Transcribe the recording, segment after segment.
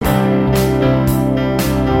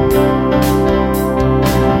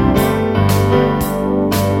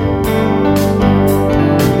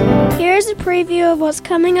what's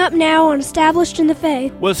coming up now on Established in the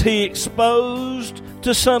Faith. Was he exposed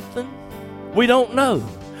to something? We don't know.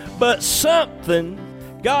 But something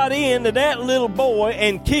got into that little boy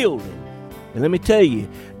and killed him. And let me tell you,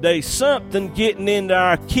 there's something getting into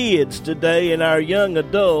our kids today and our young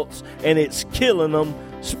adults, and it's killing them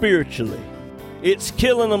spiritually. It's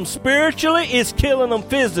killing them spiritually, it's killing them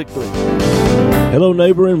physically. Hello,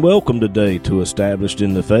 neighbor, and welcome today to Established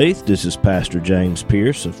in the Faith. This is Pastor James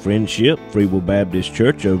Pierce of Friendship Free Will Baptist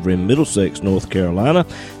Church over in Middlesex, North Carolina,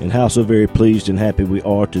 and how so very pleased and happy we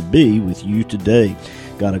are to be with you today.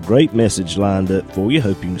 Got a great message lined up for you.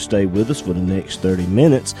 Hope you can stay with us for the next 30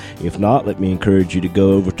 minutes. If not, let me encourage you to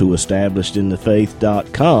go over to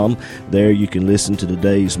establishedinthefaith.com. There you can listen to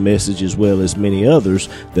today's message as well as many others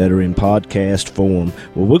that are in podcast form.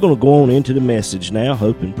 Well, we're going to go on into the message now.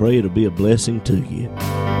 Hope and pray it'll be a blessing to you.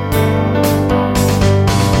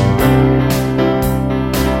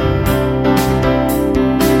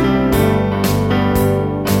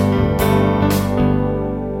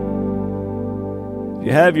 If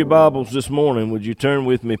you have your Bibles this morning, would you turn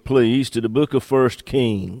with me, please, to the book of 1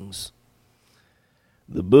 Kings.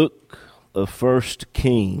 The book of 1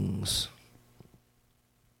 Kings.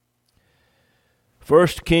 1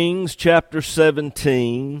 Kings chapter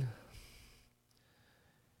 17.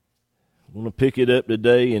 I want to pick it up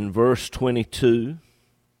today in verse 22.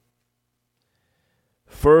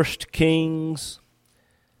 1 Kings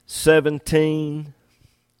 17,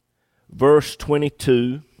 verse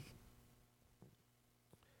 22.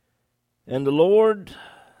 And the Lord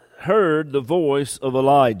heard the voice of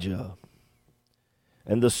Elijah,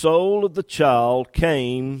 and the soul of the child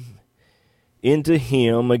came into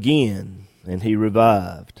him again, and he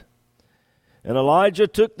revived. And Elijah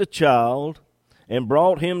took the child and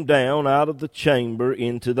brought him down out of the chamber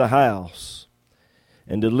into the house,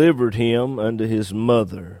 and delivered him unto his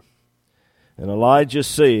mother. And Elijah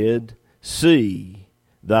said, See,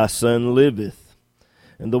 thy son liveth.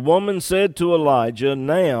 And the woman said to Elijah,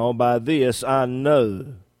 Now by this I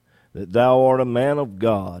know that thou art a man of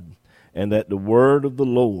God, and that the word of the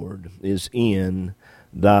Lord is in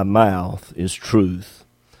thy mouth is truth.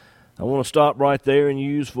 I want to stop right there and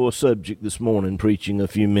use for a subject this morning, preaching a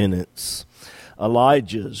few minutes,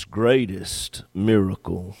 Elijah's greatest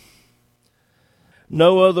miracle.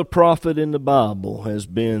 No other prophet in the Bible has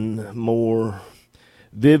been more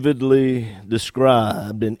vividly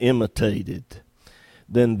described and imitated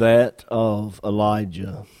than that of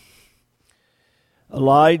Elijah.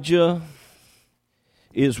 Elijah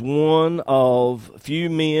is one of few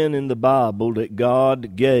men in the Bible that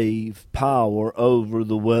God gave power over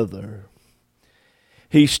the weather.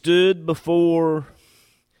 He stood before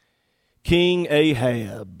King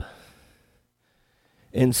Ahab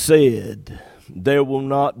and said, There will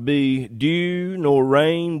not be dew nor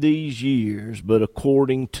rain these years, but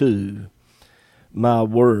according to my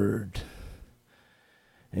word.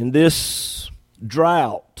 And this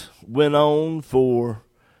drought went on for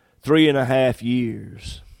 3.5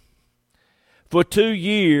 years. For 2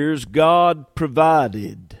 years, God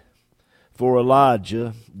provided for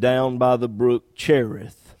Elijah down by the brook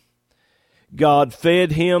Cherith. God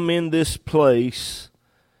fed him in this place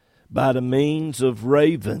by the means of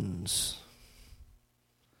ravens.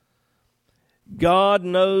 God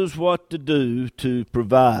knows what to do to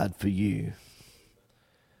provide for you,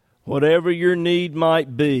 whatever your need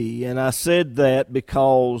might be. And I said that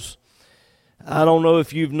because I don't know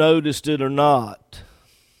if you've noticed it or not,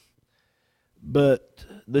 but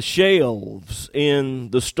the shelves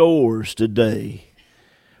in the stores today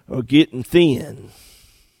are getting thin,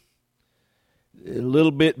 a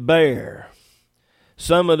little bit bare.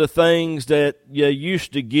 Some of the things that you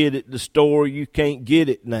used to get at the store, you can't get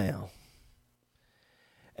it now.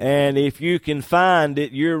 And if you can find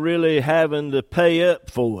it, you're really having to pay up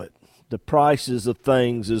for it. The prices of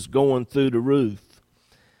things is going through the roof.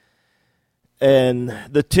 And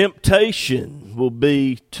the temptation will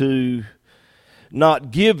be to not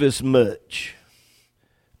give as much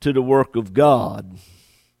to the work of God.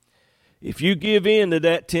 If you give in to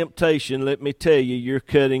that temptation, let me tell you, you're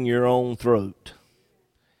cutting your own throat.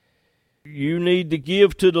 You need to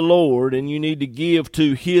give to the Lord, and you need to give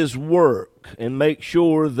to His work, and make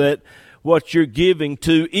sure that what you're giving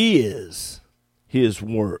to is His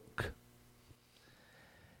work.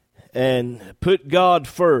 And put God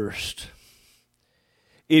first.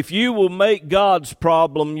 If you will make God's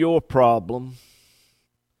problem your problem,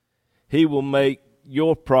 He will make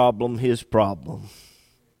your problem His problem.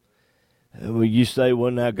 Well, you say,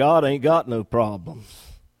 well, now God ain't got no problems.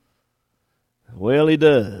 Well, He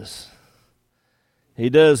does. He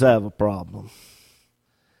does have a problem.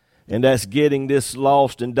 And that's getting this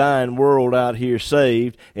lost and dying world out here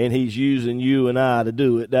saved, and he's using you and I to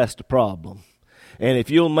do it. That's the problem. And if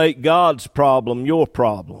you'll make God's problem your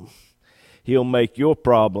problem, he'll make your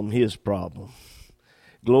problem his problem.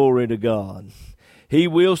 Glory to God. He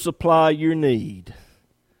will supply your need.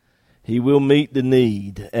 He will meet the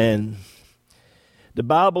need. And the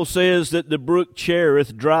Bible says that the brook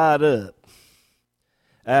Cherith dried up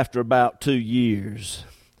after about 2 years.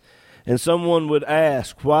 And someone would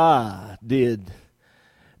ask, why did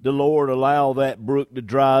the Lord allow that brook to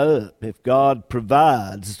dry up? If God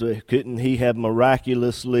provides, couldn't he have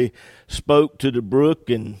miraculously spoke to the brook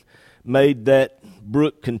and made that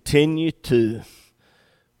brook continue to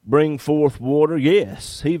bring forth water?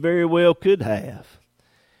 Yes, he very well could have.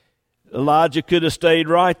 Elijah could have stayed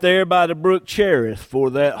right there by the brook Cherith for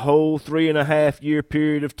that whole 3.5-year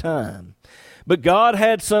period of time. But God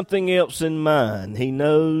had something else in mind. He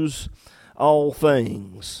knows all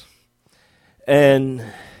things. And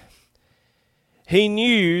he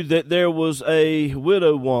knew that there was a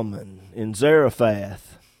widow woman in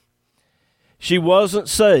Zarephath. She wasn't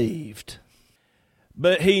saved.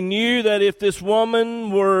 But he knew that if this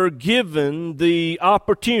woman were given the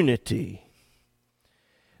opportunity,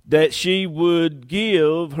 that she would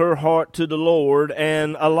give her heart to the Lord,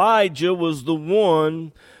 and Elijah was the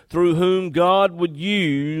one through whom God would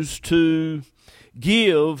use to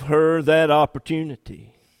give her that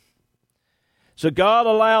opportunity. So God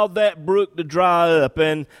allowed that brook to dry up,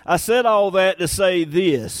 and I said all that to say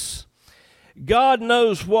this. God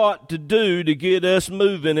knows what to do to get us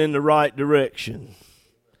moving in the right direction.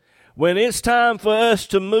 When it's time for us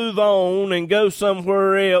to move on and go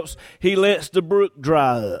somewhere else, he lets the brook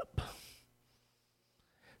dry up.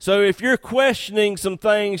 So if you're questioning some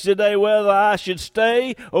things today, whether I should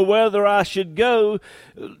stay or whether I should go,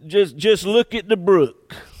 just look at the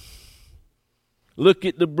brook. Look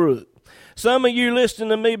at the brook. Some of you listening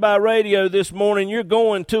to me by radio this morning, you're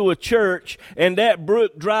going to a church and that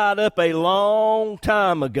brook dried up a long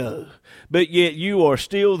time ago, but yet you are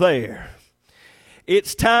still there.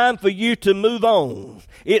 It's time for you to move on.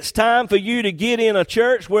 It's time for you to get in a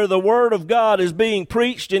church where the Word of God is being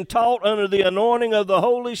preached and taught under the anointing of the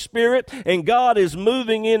Holy Spirit, and God is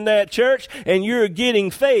moving in that church, and you're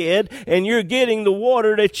getting fed, and you're getting the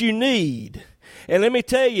water that you need. And let me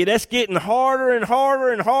tell you, that's getting harder and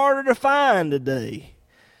harder and harder to find today,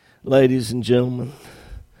 ladies and gentlemen.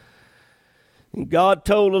 And God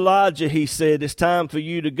told Elijah, he said, it's time for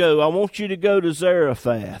you to go. I want you to go to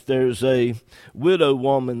Zarephath. There's a widow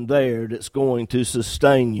woman there that's going to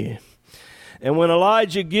sustain you. And when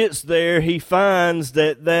Elijah gets there, he finds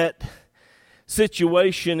that that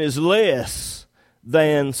situation is less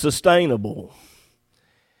than sustainable.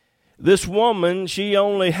 This woman, she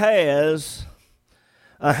only has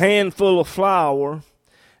a handful of flour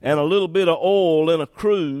and a little bit of oil in a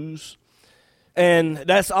cruse. And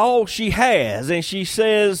that's all she has. And she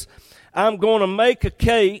says, I'm going to make a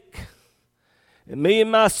cake, and me and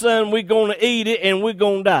my son, we're going to eat it, and we're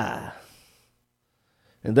going to die.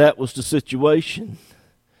 And that was the situation.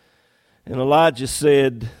 And Elijah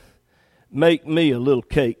said, make me a little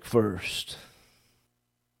cake first.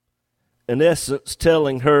 In essence,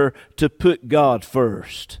 telling her to put God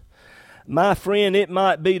first. My friend, it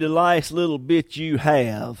might be the last little bit you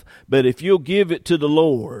have, but if you'll give it to the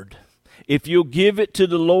Lord, if you'll give it to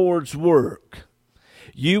the Lord's work,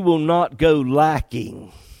 you will not go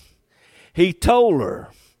lacking. He told her,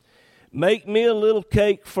 make me a little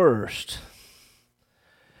cake first,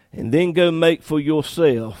 and then go make for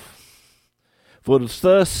yourself. For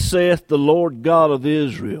thus saith the Lord God of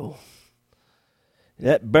Israel,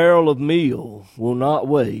 that barrel of meal will not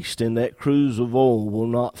waste, and that cruse of oil will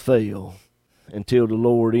not fail until the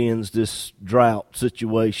Lord ends this drought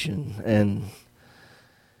situation. And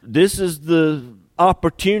this is the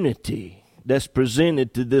opportunity that's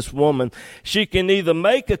presented to this woman. She can either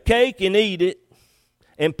make a cake and eat it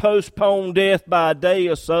and postpone death by a day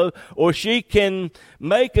or so, or she can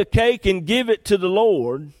make a cake and give it to the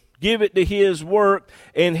Lord, give it to His work,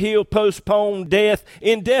 and He'll postpone death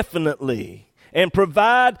indefinitely and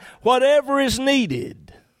provide whatever is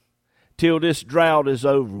needed till this drought is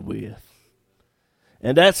over with.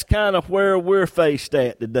 And that's kind of where we're faced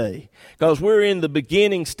at today, because we're in the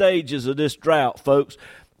beginning stages of this drought, folks.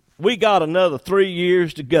 We got another 3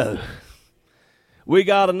 years to go. We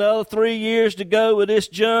got another 3 years to go with this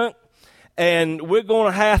junk, and we're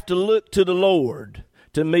going to have to look to the Lord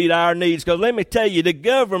to meet our needs. Because let me tell you, the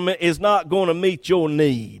government is not going to meet your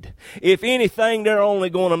need. If anything, they're only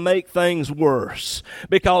going to make things worse,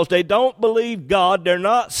 because they don't believe God. They're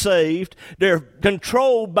not saved. They're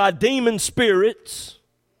controlled by demon spirits,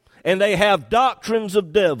 and they have doctrines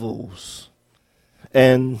of devils.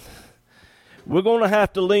 And we're going to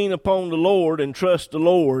have to lean upon the Lord and trust the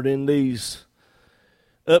Lord in these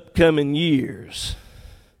upcoming years,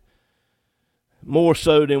 more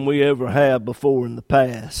so than we ever have before in the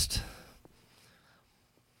past.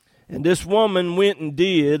 And this woman went and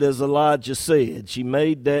did as Elijah said. She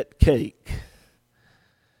made that cake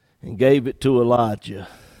and gave it to Elijah.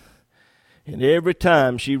 And every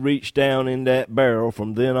time she reached down in that barrel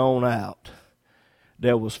from then on out,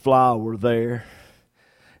 there was flour there.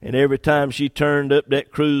 And every time she turned up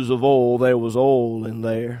that cruse of oil, there was oil in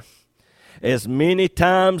there. As many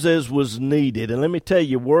times as was needed. And let me tell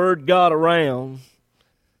you, word got around.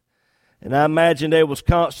 And I imagine there was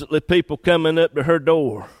constantly people coming up to her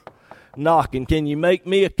door, knocking, "Can you make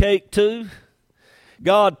me a cake too?"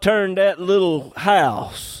 God turned that little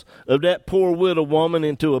house of that poor widow woman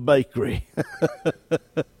into a bakery.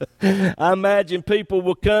 I imagine people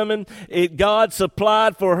were coming. God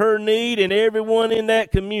supplied for her need and everyone in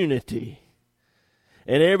that community.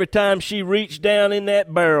 And every time she reached down in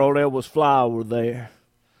that barrel, there was flour there.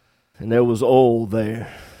 And there was oil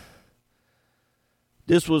there.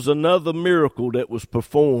 This was another miracle that was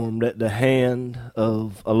performed at the hand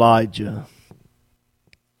of Elijah.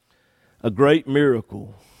 A great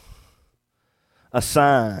miracle. A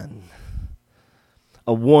sign.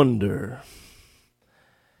 A wonder.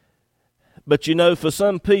 But you know, for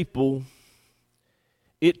some people,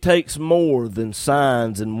 it takes more than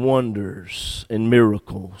signs and wonders and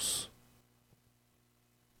miracles.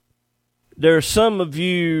 There are some of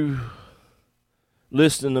you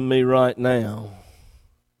listening to me right now.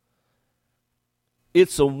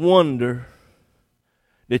 It's a wonder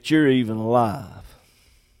that you're even alive.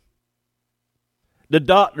 The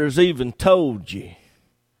doctors even told you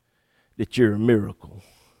that you're a miracle.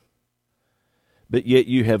 But yet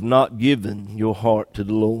you have not given your heart to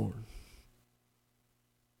the Lord.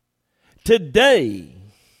 Today,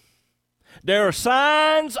 there are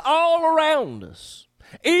signs all around us.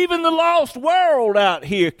 Even the lost world out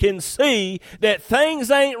here can see that things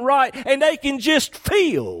ain't right, and they can just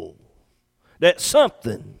feel that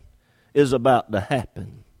something is about to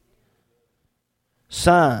happen.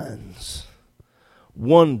 Signs,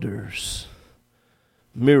 wonders,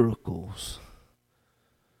 miracles.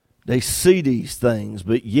 They see these things,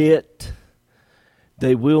 but yet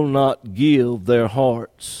they will not give their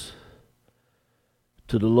hearts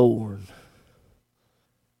to the Lord.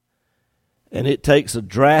 And it takes a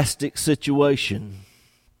drastic situation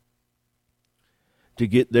to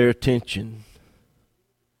get their attention.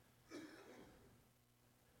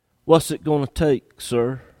 What's it going to take,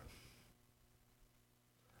 sir?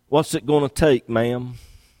 What's it going to take, ma'am,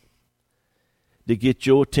 to get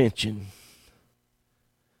your attention?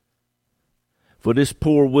 For this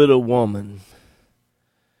poor widow woman,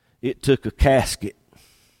 it took a casket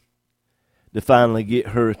to finally get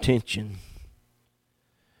her attention.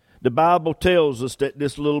 The Bible tells us that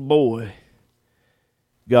this little boy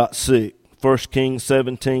got sick. 1 Kings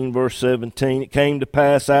 17, verse 17. It came to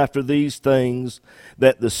pass after these things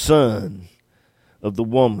that the son of the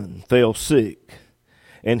woman fell sick,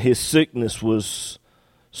 and his sickness was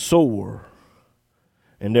sore,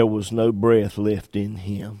 and there was no breath left in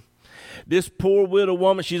him. This poor widow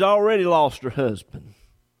woman, she's already lost her husband,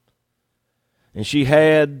 and she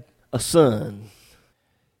had a son.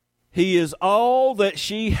 He is all that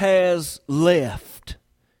she has left.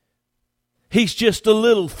 He's just a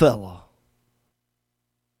little fella.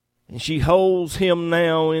 And she holds him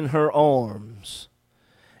now in her arms,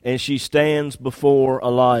 and she stands before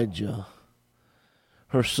Elijah.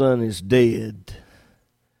 Her son is dead.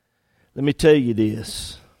 Let me tell you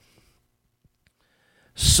this.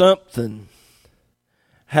 Something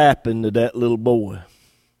happened to that little boy.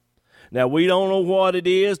 Now, we don't know what it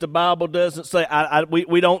is. The Bible doesn't say.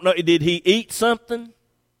 We don't know. Did he eat something?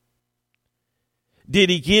 Did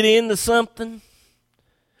he get into something?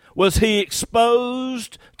 Was he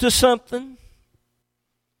exposed to something?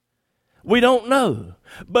 We don't know.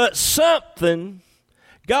 But something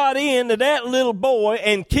got into that little boy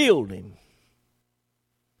and killed him.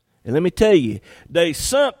 And let me tell you, there's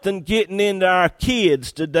something getting into our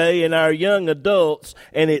kids today and our young adults,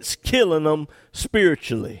 and it's killing them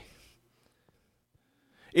spiritually.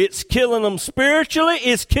 It's killing them spiritually.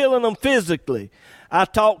 It's killing them physically. I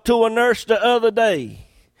talked to a nurse the other day.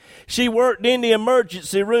 She worked in the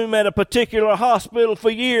emergency room at a particular hospital for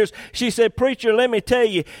years. She said, "Preacher, let me tell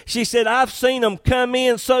you," she said, "I've seen them come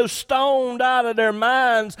in so stoned out of their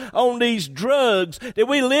minds on these drugs that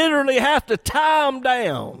we literally have to tie them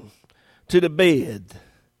down to the bed."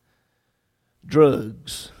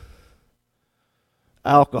 Drugs,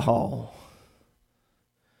 alcohol.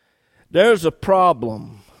 There's a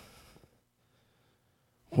problem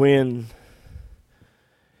when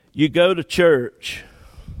you go to church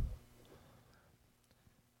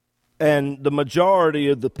and the majority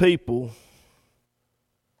of the people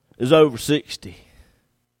is over 60.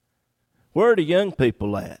 Where are the young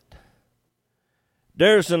people at?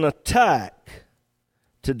 There's an attack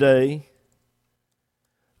today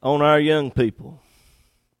on our young people.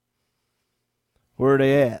 Where are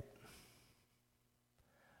they at?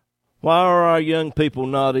 Why are our young people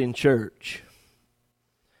not in church?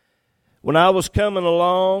 When I was coming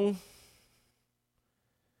along,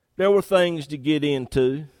 there were things to get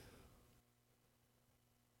into.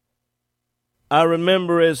 I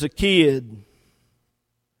remember as a kid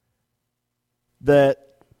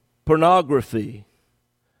that pornography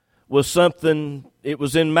was something, it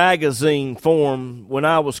was in magazine form when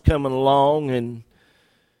I was coming along, and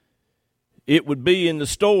it would be in the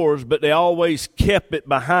stores, but they always kept it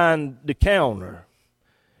behind the counter,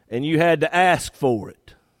 and you had to ask for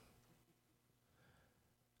it.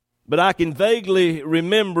 But I can vaguely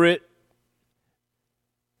remember it.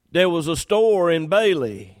 There was a store in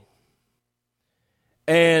Bailey,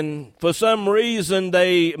 and for some reason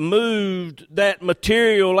they moved that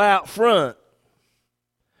material out front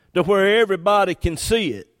to where everybody can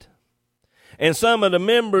see it. And some of the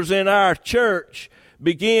members in our church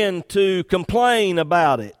began to complain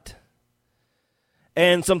about it.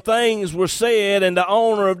 And some things were said, and the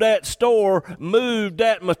owner of that store moved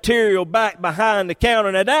that material back behind the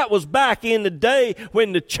counter. Now, that was back in the day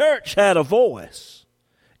when the church had a voice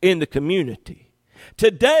in the community.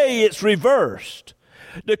 Today, it's reversed.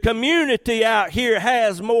 The community out here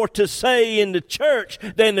has more to say in the church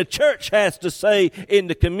than the church has to say in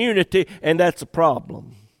the community, and that's a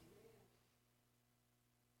problem.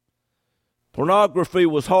 Pornography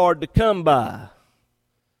was hard to come by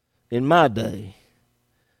in my day.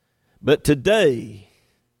 But today,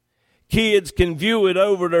 kids can view it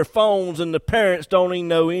over their phones and the parents don't even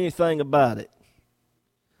know anything about it.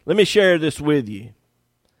 Let me share this with you.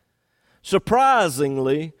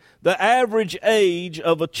 Surprisingly, the average age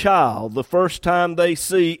of a child the first time they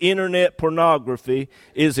see internet pornography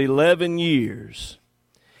is 11 years.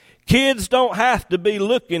 Kids don't have to be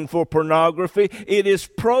looking for pornography. It is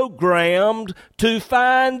programmed to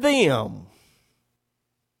find them.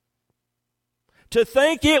 To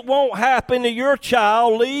think it won't happen to your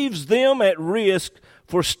child leaves them at risk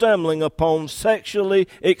for stumbling upon sexually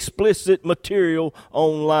explicit material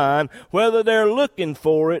online, whether they're looking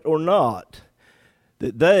for it or not,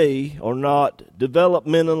 that they are not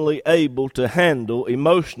developmentally able to handle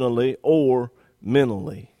emotionally or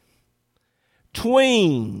mentally.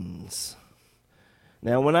 Tweens.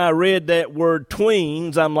 Now, when I read that word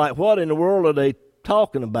tweens, I'm like, what in the world are they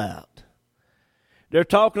talking about? They're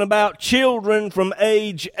talking about children from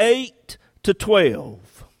age 8 to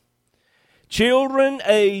 12. Children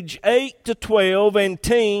age 8 to 12 and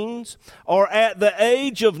teens are at the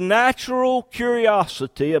age of natural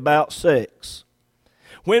curiosity about sex.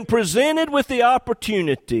 When presented with the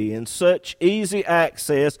opportunity and such easy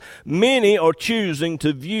access, many are choosing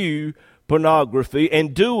to view pornography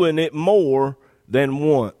and doing it more than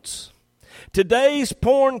once. Today's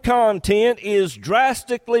porn content is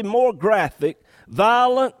drastically more graphic,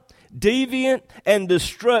 violent, deviant, and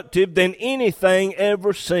destructive than anything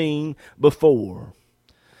ever seen before.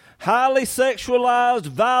 Highly sexualized,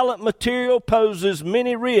 violent material poses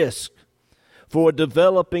many risks for a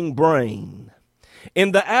developing brain.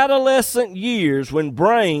 In the adolescent years, when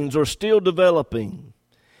brains are still developing,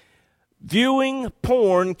 viewing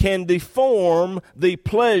porn can deform the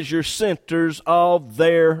pleasure centers of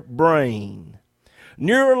their brain.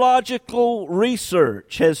 Neurological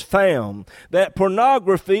research has found that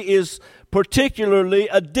pornography is particularly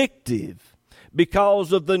addictive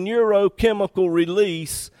because of the neurochemical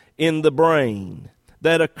release in the brain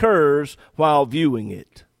that occurs while viewing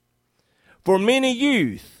it. For many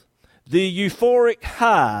youth, the euphoric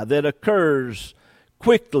high that occurs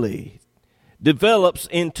quickly develops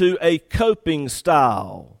into a coping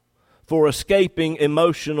style for escaping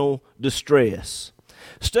emotional distress.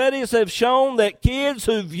 Studies have shown that kids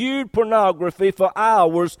who viewed pornography for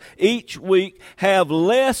hours each week have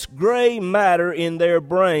less gray matter in their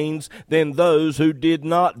brains than those who did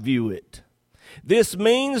not view it. This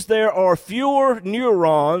means there are fewer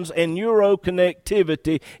neurons and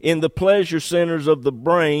neuroconnectivity in the pleasure centers of the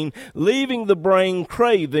brain, leaving the brain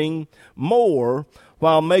craving more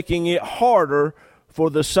while making it harder for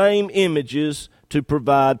the same images to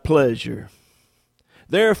provide pleasure.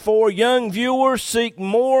 Therefore, young viewers seek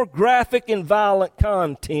more graphic and violent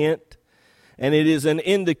content, and it is an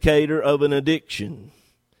indicator of an addiction.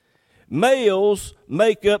 Males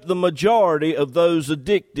make up the majority of those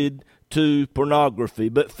addicted to pornography,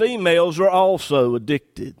 but females are also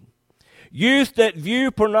addicted. Youth that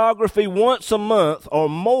view pornography once a month or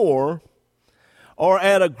more are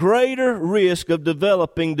at a greater risk of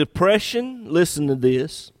developing depression, listen to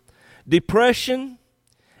this, depression,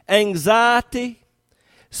 anxiety,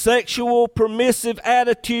 sexual permissive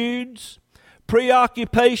attitudes,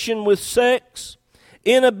 preoccupation with sex,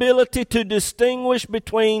 inability to distinguish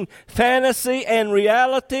between fantasy and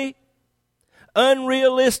reality,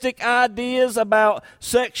 unrealistic ideas about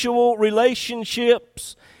sexual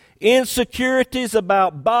relationships, insecurities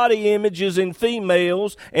about body images in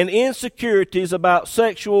females, and insecurities about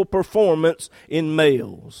sexual performance in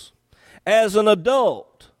males. As an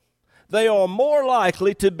adult, they are more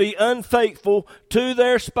likely to be unfaithful to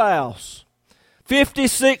their spouse.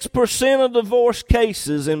 56% of divorce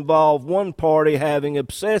cases involve one party having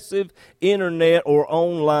obsessive internet or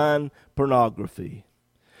online pornography.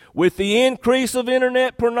 With the increase of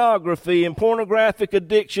internet pornography and pornographic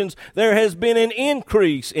addictions, there has been an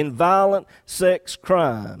increase in violent sex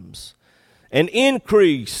crimes. An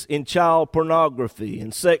increase in child pornography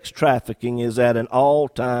and sex trafficking is at an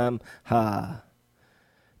all-time high.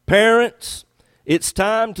 Parents, it's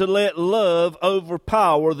time to let love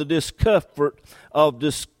overpower the discomfort of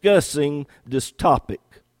discussing this topic.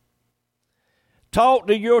 Talk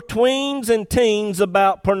to your tweens and teens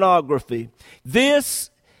about pornography. This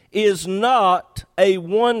is not a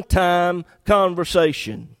one-time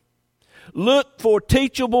conversation. Look for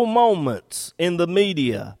teachable moments in the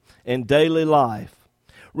media and daily life.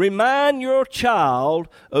 Remind your child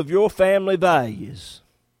of your family values.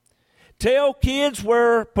 Tell kids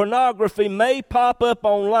where pornography may pop up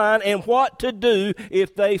online and what to do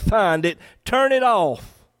if they find it. Turn it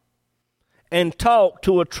off and talk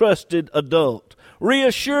to a trusted adult.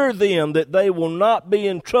 Reassure them that they will not be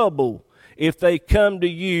in trouble if they come to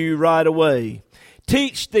you right away.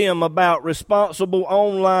 Teach them about responsible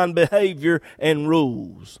online behavior and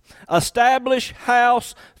rules. Establish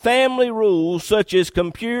house family rules such as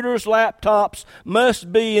computers, laptops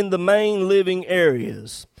must be in the main living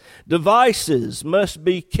areas. Devices must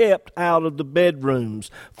be kept out of the bedrooms.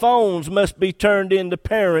 Phones must be turned into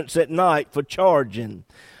parents at night for charging.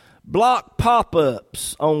 Block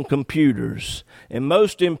pop-ups on computers. And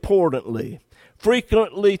most importantly,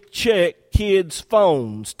 frequently check kids'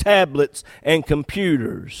 phones, tablets, and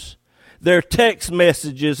computers, their text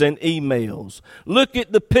messages and emails. Look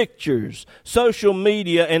at the pictures, social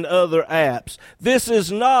media, and other apps. This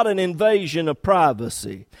is not an invasion of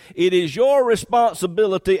privacy. It is your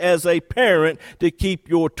responsibility as a parent to keep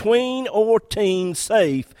your tween or teen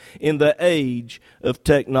safe in the age of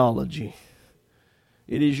technology.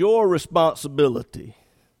 It is your responsibility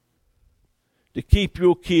to keep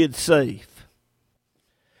your kids safe.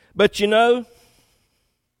 But you know,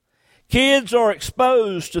 kids are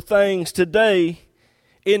exposed to things today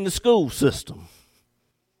in the school system.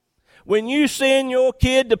 When you send your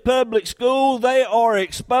kid to public school, they are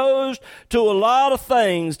exposed to a lot of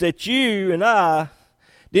things that you and I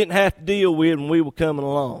didn't have to deal with when we were coming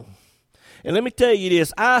along. And let me tell you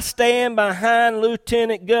this, I stand behind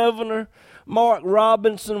Lieutenant Governor Mark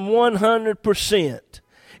Robinson 100%.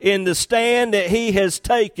 In the stand that he has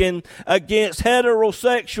taken against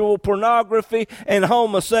heterosexual pornography and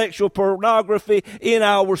homosexual pornography in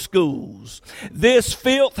our schools. This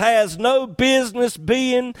filth has no business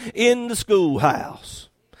being in the schoolhouse.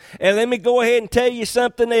 And let me go ahead and tell you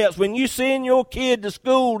something else. When you send your kid to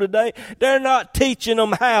school today, they're not teaching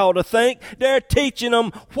them how to think. They're teaching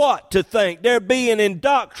them what to think. They're being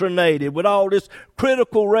indoctrinated with all this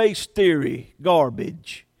critical race theory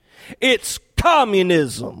garbage. It's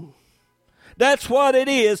communism. That's what it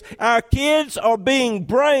is. Our kids are being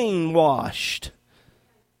brainwashed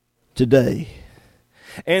today.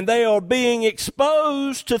 And they are being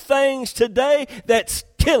exposed to things today that's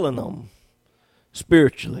killing them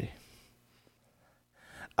spiritually.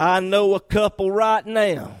 I know a couple right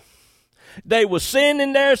now. They were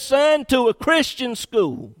sending their son to a Christian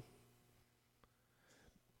school.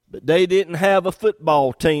 But they didn't have a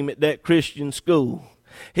football team at that Christian school.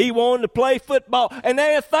 He wanted to play football, and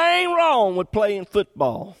there's a thing wrong with playing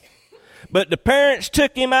football. But the parents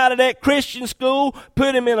took him out of that Christian school,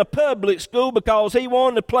 put him in a public school because he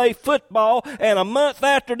wanted to play football, and a month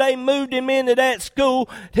after they moved him into that school,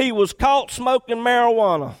 he was caught smoking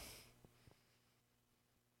marijuana.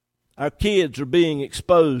 Our kids are being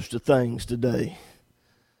exposed to things today.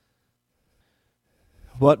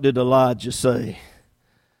 What did Elijah say?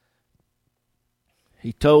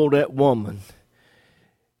 He told that woman,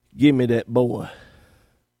 "Give me that boy.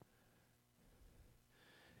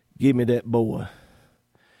 Give me that boy."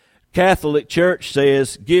 Catholic Church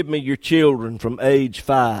says, give me your children from age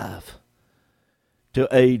 5 to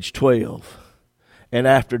age 12. And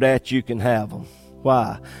after that, you can have them.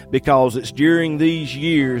 Why? Because it's during these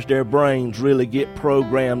years their brains really get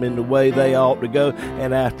programmed in the way they ought to go.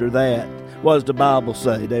 And after that, what does the Bible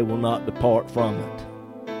say? They will not depart from it.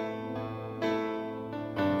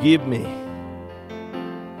 Give me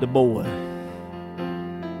the boy.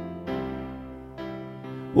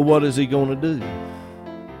 Well, what is he going to do?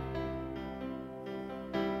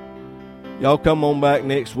 Y'all come on back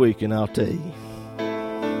next week and I'll tell you.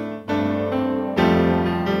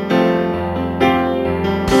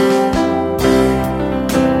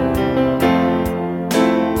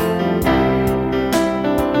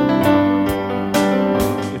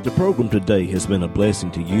 If the program today has been a blessing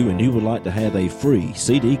to you and you would like to have a free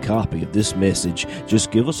CD copy of this message, just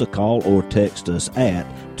give us a call or text us at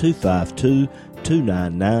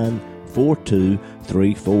 252-299-4234.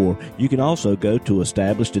 You can also go to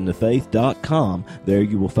establishedinthefaith.com. There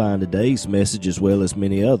you will find today's message as well as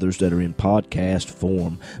many others that are in podcast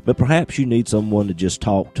form. But perhaps you need someone to just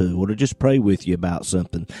talk to or to just pray with you about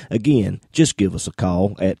something. Again, just give us a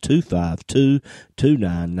call at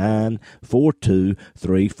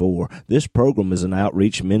 252-299-4234. This program is an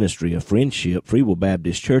outreach ministry of Friendship Free Will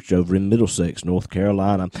Baptist Church over in Middlesex, North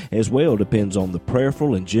Carolina. As well depends on the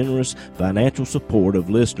prayerful and generous financial support of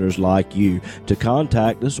listeners like you. To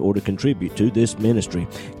contact us or to contribute to this ministry,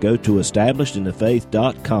 go to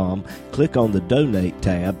establishedinthefaith.com, click on the Donate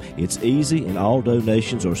tab. It's easy and all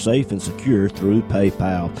donations are safe and secure through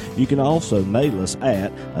PayPal. You can also mail us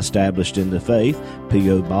at Established in the Faith,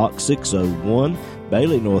 P.O. Box 601,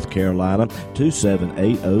 Bailey, North Carolina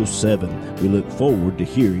 27807. We look forward to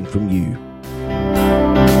hearing from you.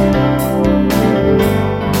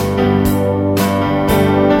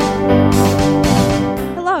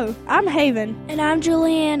 I'm Haven. And I'm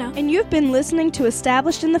Juliana. And you've been listening to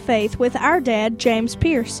Established in the Faith with our dad, James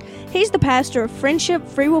Pierce. He's the pastor of Friendship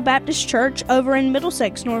Free Will Baptist Church over in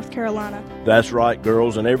Middlesex, North Carolina. That's right,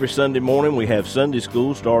 girls. And every Sunday morning we have Sunday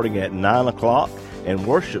school starting at 9 o'clock and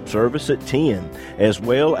worship service at 10, as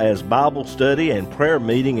well as Bible study and prayer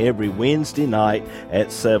meeting every Wednesday night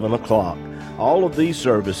at 7 o'clock. All of these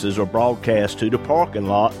services are broadcast to the parking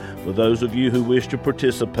lot for those of you who wish to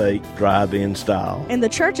participate drive-in style. And the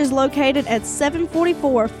church is located at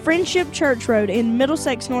 744 Friendship Church Road in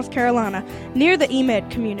Middlesex, North Carolina, near the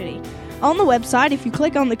EMED community. On the website, if you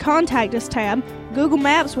click on the Contact Us tab, Google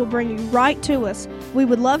Maps will bring you right to us. We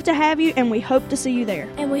would love to have you, and we hope to see you there.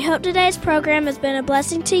 And we hope today's program has been a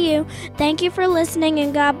blessing to you. Thank you for listening,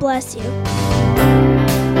 and God bless you.